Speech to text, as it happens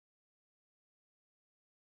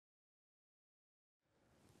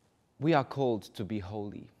We are called to be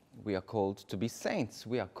holy. We are called to be saints.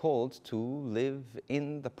 We are called to live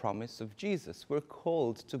in the promise of Jesus. We're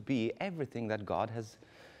called to be everything that God has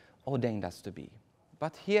ordained us to be.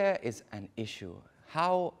 But here is an issue.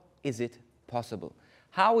 How is it possible?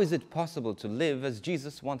 How is it possible to live as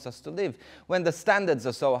Jesus wants us to live when the standards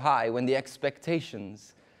are so high, when the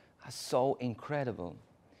expectations are so incredible?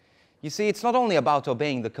 You see, it's not only about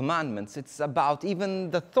obeying the commandments, it's about even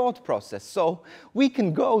the thought process. So we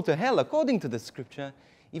can go to hell, according to the scripture,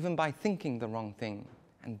 even by thinking the wrong thing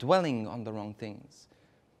and dwelling on the wrong things.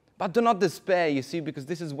 But do not despair, you see, because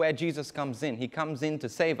this is where Jesus comes in. He comes in to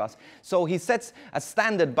save us. So he sets a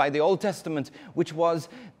standard by the Old Testament, which was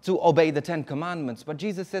to obey the 10 Commandments. But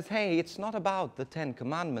Jesus says, hey, it's not about the 10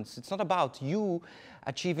 Commandments. It's not about you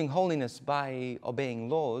achieving holiness by obeying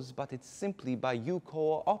laws, but it's simply by you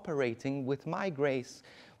cooperating with my grace,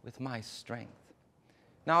 with my strength.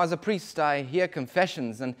 Now, as a priest, I hear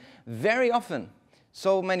confessions, and very often,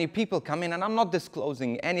 so many people come in, and I'm not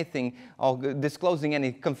disclosing anything or disclosing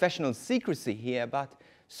any confessional secrecy here, but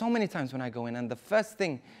so many times when I go in, and the first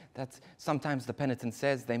thing that sometimes the penitent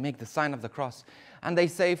says, they make the sign of the cross, and they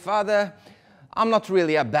say, Father, I'm not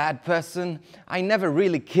really a bad person. I never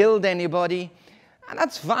really killed anybody. And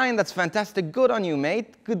that's fine, that's fantastic. Good on you,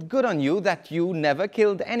 mate. Good on you that you never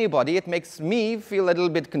killed anybody. It makes me feel a little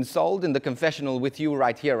bit consoled in the confessional with you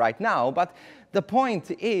right here, right now. But the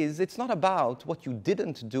point is, it's not about what you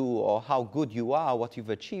didn't do or how good you are, what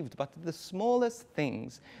you've achieved, but the smallest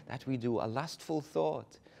things that we do. A lustful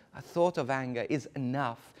thought, a thought of anger is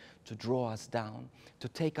enough to draw us down, to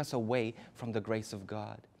take us away from the grace of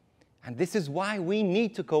God. And this is why we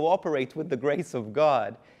need to cooperate with the grace of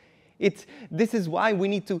God. This is why we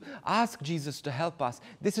need to ask Jesus to help us.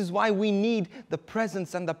 This is why we need the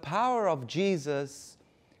presence and the power of Jesus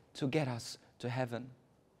to get us to heaven.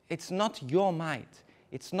 It's not your might.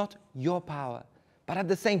 It's not your power. But at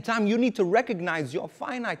the same time, you need to recognize your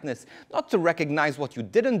finiteness. Not to recognize what you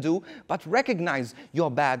didn't do, but recognize your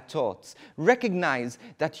bad thoughts. Recognize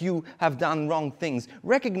that you have done wrong things.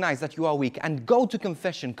 Recognize that you are weak. And go to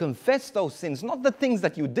confession. Confess those sins. Not the things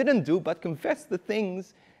that you didn't do, but confess the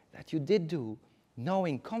things that you did do,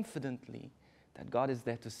 knowing confidently that God is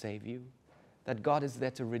there to save you, that God is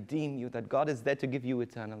there to redeem you, that God is there to give you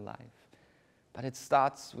eternal life. But it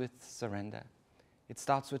starts with surrender. It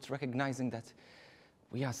starts with recognizing that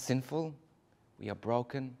we are sinful, we are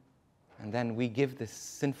broken, and then we give this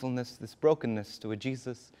sinfulness, this brokenness to a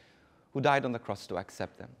Jesus who died on the cross to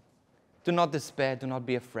accept them. Do not despair, do not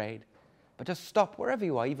be afraid, but just stop wherever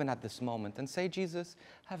you are, even at this moment, and say, Jesus,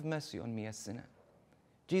 have mercy on me, a sinner.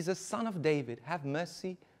 Jesus, Son of David, have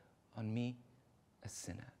mercy on me, a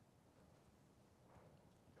sinner.